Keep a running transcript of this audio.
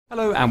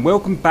Hello and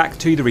welcome back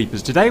to the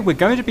Reapers. Today we're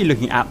going to be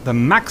looking at the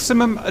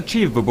maximum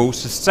achievable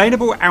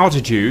sustainable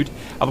altitude,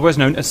 otherwise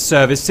known as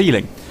service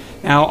ceiling.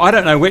 Now I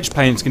don't know which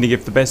plane is going to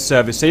give the best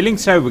service ceiling,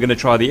 so we're going to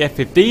try the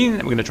F15,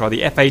 we're going to try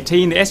the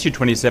F18, the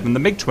Su-27, the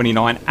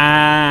MiG-29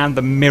 and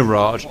the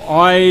Mirage.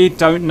 I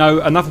don't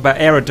know enough about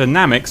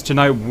aerodynamics to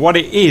know what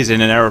it is in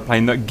an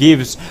aeroplane that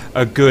gives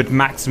a good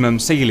maximum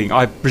ceiling.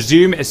 I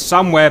presume it's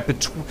somewhere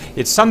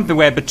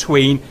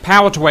between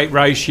power to weight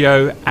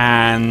ratio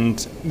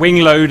and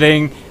wing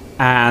loading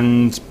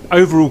and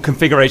overall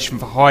configuration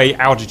for high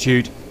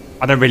altitude.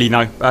 I don't really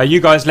know. You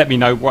guys let me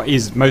know what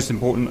is most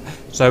important.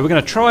 So we're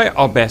going to try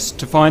our best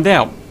to find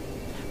out.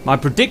 My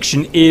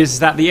prediction is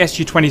that the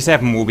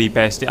Su-27 will be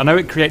best. I know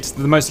it creates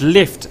the most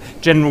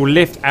general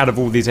lift out of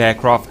all these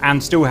aircraft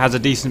and still has a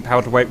decent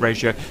power to weight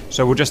ratio,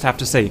 so we'll just have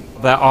to see.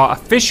 There are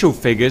official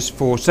figures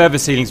for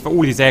service ceilings for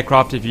all these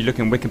aircraft if you look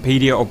in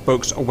Wikipedia or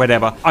books or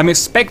whatever. I'm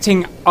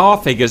expecting our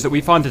figures that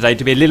we find today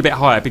to be a little bit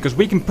higher because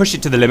we can push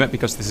it to the limit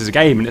because this is a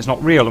game and it's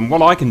not real, and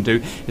what I can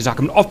do is I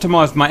can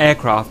optimize my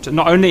aircraft.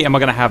 Not only am I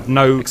going to have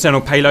no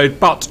external payload,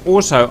 but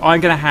also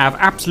I'm going to have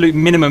absolute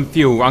minimum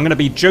fuel. I'm going to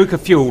be Joker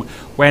fuel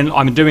when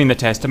I'm doing the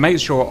test to make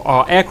sure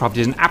our aircraft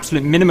is an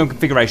absolute minimum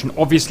configuration.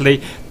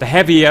 Obviously,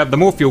 the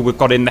more fuel we've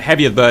got in, the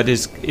heavier the bird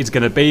is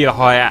going to be, the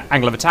higher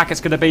angle of attack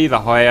it's going to be, the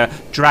higher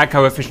drag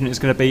coefficient it's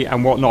going to be,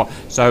 and whatnot.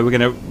 So we're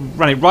going to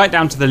run it right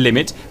down to the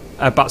limit,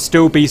 but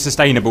still be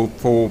sustainable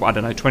for, I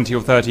don't know, 20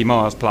 or 30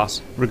 miles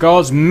plus.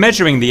 Regards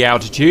measuring the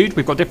altitude,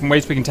 we've got different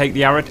ways we can take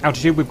the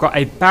altitude. We've got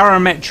a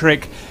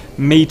barometric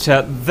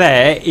meter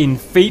there in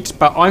feet,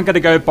 but I'm going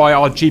to go by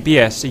our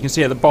GPS. So you can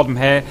see at the bottom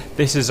here,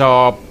 this is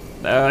our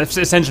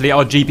essentially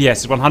our GPS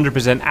is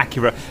 100%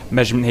 accurate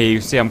measurement here.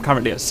 You see I'm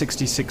currently at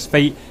 66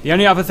 feet. The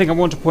only other thing I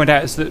want to point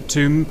out is that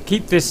to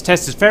keep this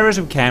test as fair as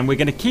we can, we're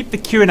going to keep the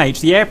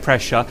QNH, the air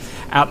pressure,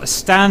 at a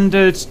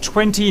standard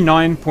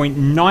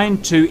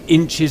 29.92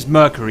 inches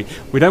mercury.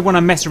 We don't want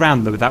to mess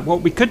around with that.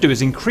 What we could do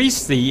is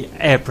increase the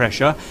air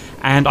pressure,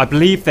 and I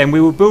believe then we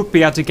will both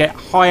be able to get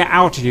higher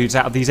altitudes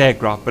out of these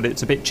aircraft, but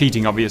it's a bit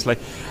cheating obviously.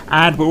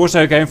 And we're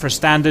also going for a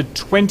standard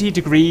 20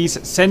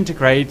 degrees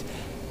centigrade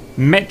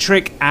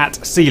metric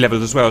at sea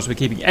level as well, so we're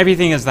keeping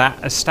everything as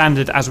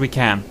standard as we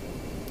can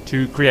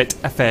to create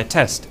a fair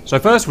test. So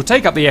first we'll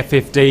take up the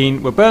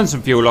F15, we'll burn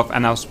some fuel off,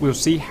 and we'll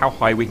see how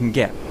high we can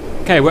get.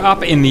 Okay, we're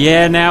up in the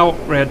air now.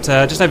 We're at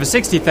just over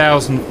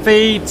 60,000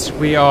 feet.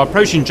 We are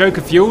approaching Joker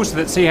fuel, so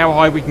let's see how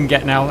high we can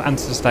get now and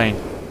sustain.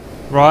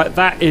 Right,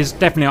 that is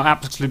definitely our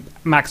absolute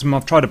maximum.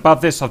 I've tried above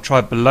this, I've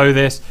tried below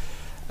this.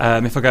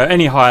 If I go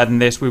any higher than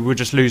this, we will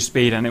just lose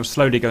speed and it will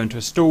slowly go into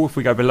a stall. If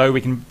we go below, we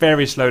can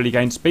very slowly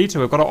gain speed. So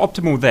we've got our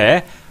optimal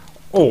there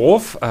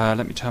of,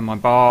 let me turn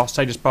my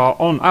status bar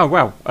on. Oh,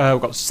 well,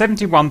 we've got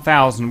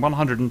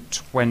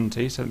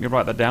 71,120. So let me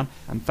write that down.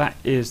 And that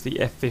is the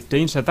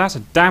F15. So that's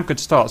a damn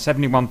good start,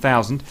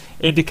 71,000.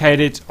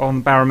 Indicated on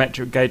the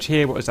barometric gauge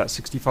here, what is that,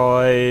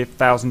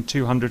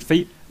 65,200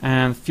 feet.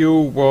 And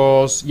fuel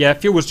was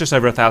just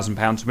over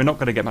 £1,000. So we're not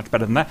going to get much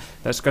better than that.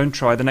 Let's go and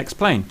try the next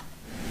plane.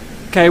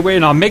 Okay, we're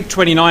in our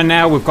MiG-29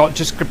 now. We've got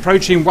just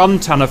approaching 1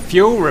 ton of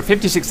fuel. We're at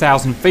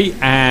 56,000 feet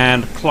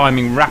and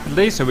climbing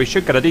rapidly, so we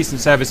should get a decent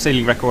service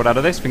ceiling record out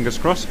of this, fingers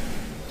crossed.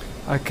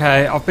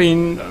 Okay, I've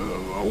been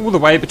all the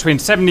way between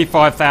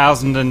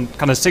 75,000 and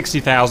kind of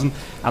 60,000,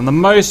 and the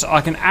most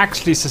I can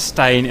actually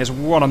sustain is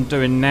what I'm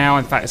doing now.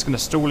 In fact, it's going to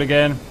stall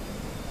again.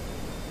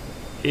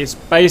 It's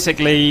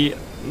basically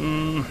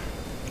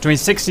between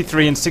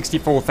 63 and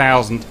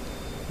 64,000.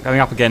 Going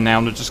up again now,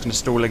 and we're just going to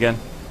stall again.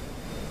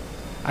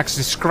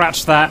 Actually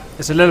scratch that,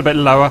 it's a little bit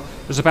lower.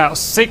 There's about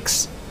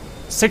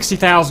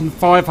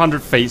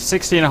 60,500 feet,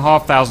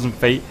 60,500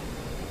 feet.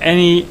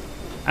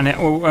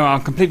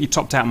 I'm completely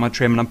topped out on my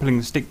trim and I'm pulling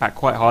the stick back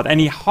quite hard.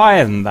 Any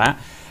higher than that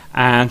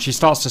and she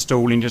starts to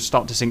stall and just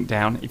start to sink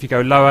down. If you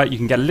go lower, you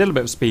can get a little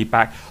bit of speed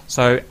back.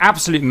 So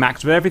absolute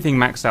max with everything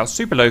maxed out,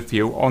 super low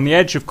fuel, on the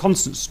edge of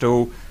constant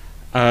stall.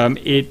 I'm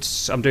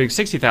doing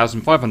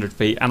 60,500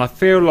 feet and I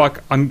feel like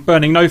I'm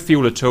burning no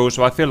fuel at all,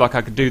 so I feel like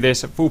I could do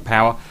this at full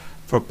power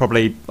for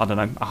probably, I don't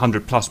know,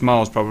 100 plus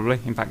miles probably.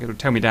 In fact, it will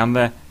tell me down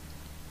there.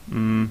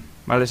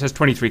 Well, it says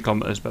 23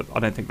 kilometers, but I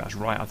don't think that's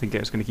right. I think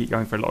it's going to keep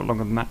going for a lot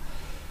longer than that.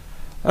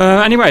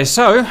 Anyway,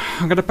 so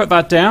I'm going to put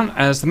that down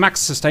as the max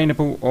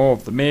sustainable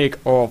of the MiG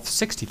of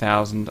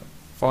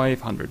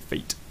 60,500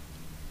 feet.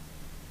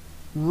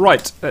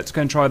 Right, let's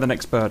go and try the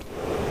next bird.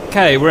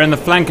 Okay, we're in the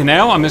flanker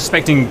now. I'm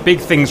expecting big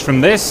things from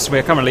this.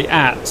 We're currently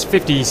at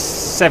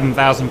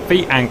 57,000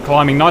 feet and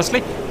climbing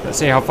nicely. Let's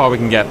see how far we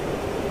can get.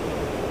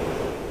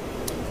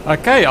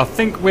 Okay, I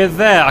think we're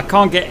there. I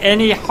can't get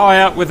any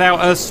higher without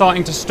us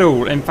starting to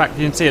stall. In fact,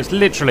 you can see it's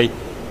literally,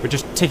 we're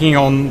just ticking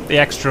on the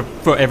extra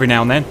foot every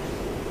now and then.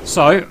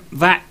 So,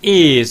 that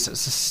is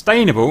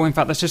sustainable. In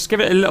fact, let's just give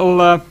it a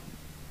little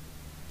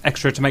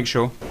extra to make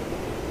sure.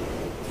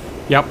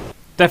 Yep,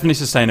 definitely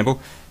sustainable.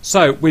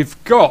 So, we've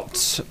got,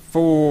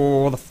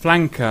 for the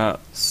flanker,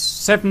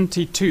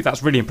 72,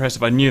 that's really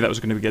impressive. I knew that was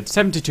going to be good.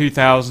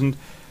 72,000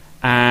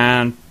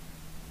 and...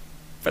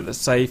 but let's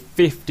say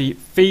 50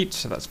 feet,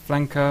 so that's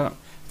flanker,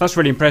 That's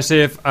really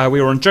impressive.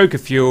 We were on Joker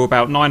fuel,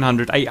 about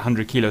 900,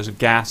 800 kilos of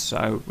gas,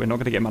 so we're not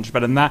going to get much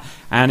better than that.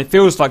 And it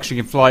feels like she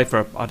can fly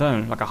for, I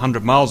don't know, like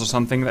 100 miles or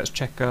something. Let's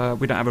check.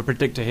 We don't have a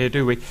predictor here,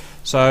 do we?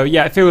 So,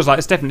 yeah, it feels like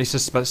it's definitely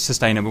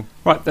sustainable.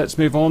 Right, let's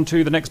move on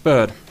to the next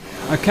bird.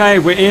 Okay,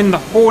 we're in the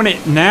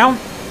Hornet now.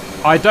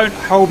 I don't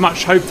hold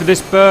much hope for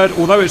this bird,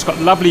 although it's got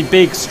lovely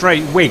big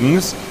straight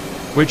wings,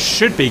 which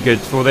should be good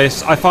for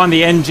this. I find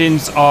the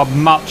engines are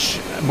much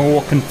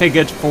more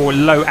configured for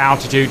low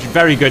altitude,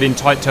 very good in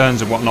tight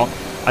turns and whatnot.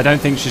 I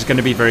don't think she's going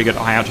to be very good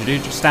at high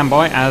altitude. Just stand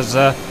by as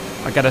I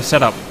get her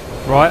set up.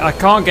 Right, I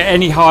can't get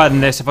any higher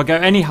than this. If I go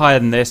any higher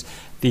than this,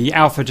 the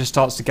alpha just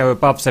starts to go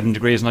above 7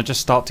 degrees and I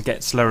just start to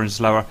get slower and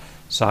slower.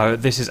 So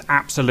this is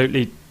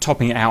absolutely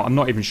topping it out. I'm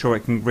not even sure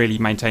it can really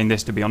maintain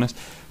this, to be honest.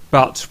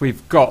 But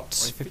we've got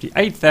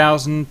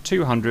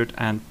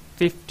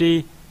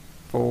 58,250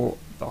 for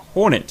the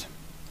Hornet.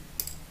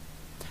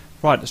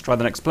 Right, let's try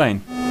the next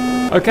plane.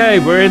 Okay,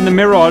 we're in the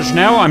Mirage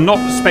now. I'm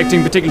not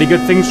expecting particularly good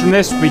things from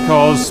this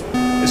because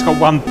it's got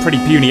one pretty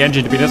puny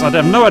engine to be honest. I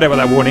have no idea what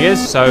that warning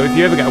is, so if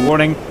you ever get a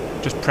warning,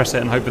 just press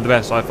it and hope for the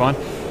best, I find.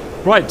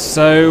 Right,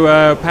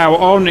 so power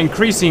on,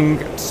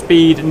 increasing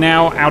speed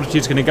now.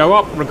 Altitude's going to go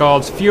up,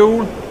 regards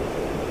fuel.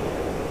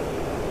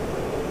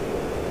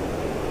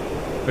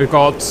 We've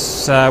got,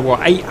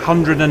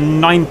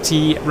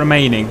 890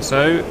 remaining,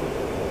 so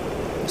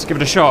let's give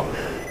it a shot.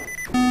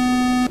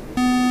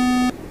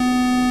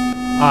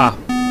 Ah,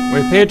 we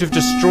appear to have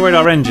destroyed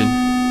our engine.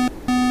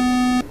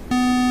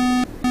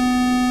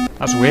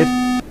 That's weird.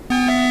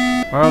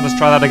 Well, let's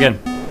try that again.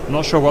 I'm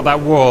not sure what that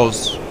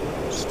was.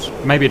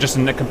 Maybe just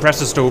in the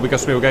compressor stall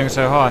because we were going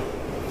so high.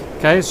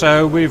 Okay,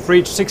 so we've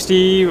reached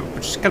 60, we're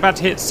just about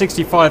to hit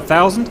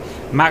 65,000.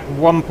 Mach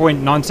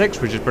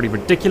 1.96, which is pretty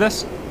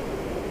ridiculous.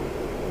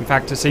 In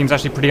fact, it seems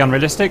actually pretty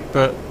unrealistic,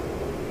 but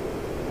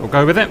we'll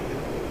go with it.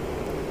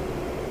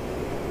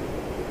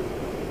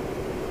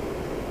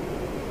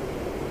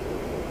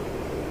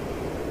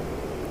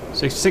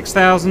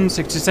 66,000,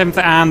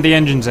 67,000, and the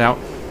engine's out.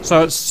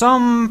 So at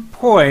some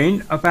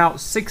point, about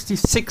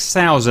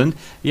 66,000,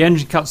 the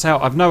engine cuts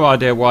out. I've no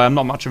idea why. I'm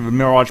not much of a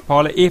Mirage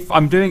pilot. If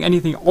I'm doing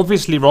anything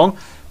obviously wrong,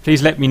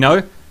 please let me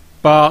know.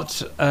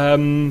 But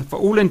for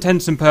all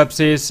intents and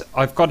purposes,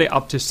 I've got it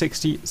up to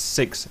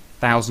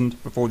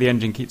 66,000 before the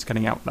engine keeps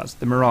cutting out. That's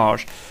the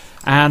Mirage.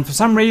 And for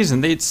some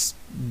reason, it's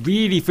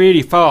really,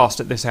 really fast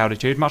at this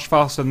altitude, much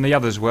faster than the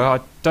others were. I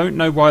don't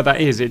know why that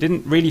is. It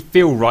didn't really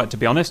feel right, to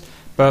be honest.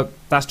 But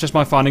that's just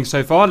my findings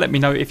so far. Let me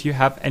know if you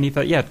have any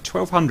further. Yeah,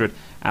 1,200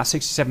 at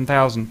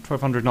 67,000,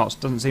 1,200 knots.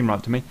 Doesn't seem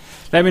right to me.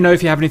 Let me know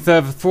if you have any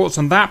further thoughts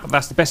on that. But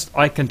that's the best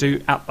I can do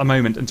at the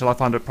moment until I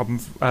find a problem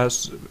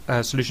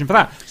solution for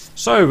that.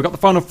 So we've got the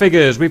final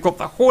figures. We've got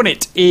the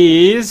Hornet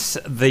is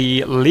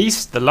the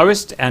least, the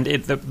lowest, and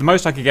the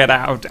most I could get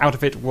out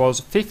of it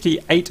was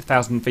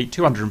 58,000 feet,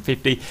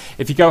 250.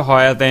 If you go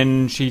higher,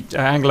 then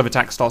angle of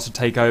attack starts to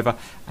take over,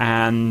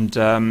 and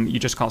you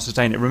just can't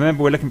sustain it.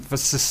 Remember, we're looking for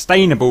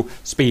sustainable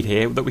speed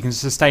here that we can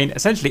sustain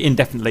essentially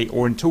indefinitely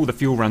or until the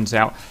fuel runs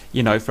out,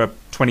 you know, for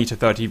 20 to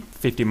 30,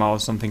 50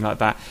 miles, something like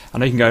that. I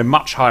know you can go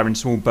much higher in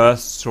small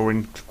bursts or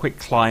in quick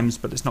climbs,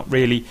 but it's not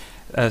really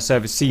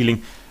service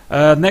ceiling.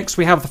 Next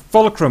we have the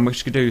Fulcrum,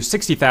 which could do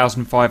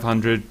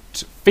 60,500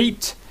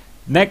 feet.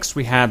 Next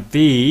we had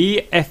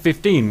the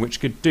F15, which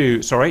could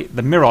do,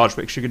 the Mirage,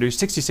 which could do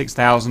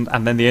 66,000,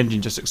 and then the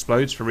engine just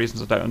explodes for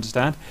reasons I don't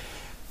understand.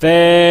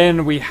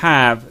 Then we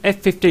have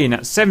F15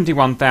 at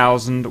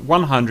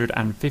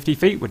 71,150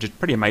 feet, which is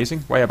pretty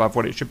amazing, way above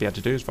what it should be able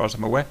to do as far as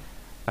I'm aware.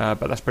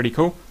 But that's pretty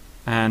cool.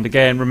 And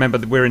again, remember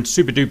that we're in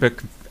super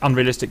duper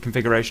unrealistic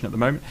configuration at the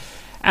moment.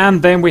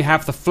 And then we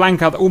have the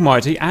Flanker, the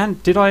Almighty,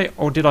 and did I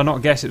or did I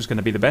not guess it was going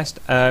to be the best?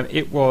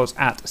 It was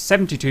at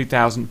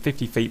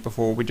 72,050 feet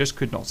before. We just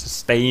could not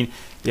sustain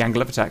the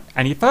angle of attack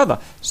any further.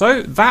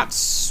 So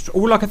that's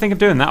all I can think of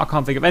doing that. I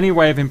can't think of any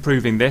way of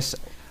improving this.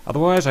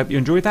 Otherwise, I hope you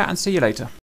enjoyed that and see you later.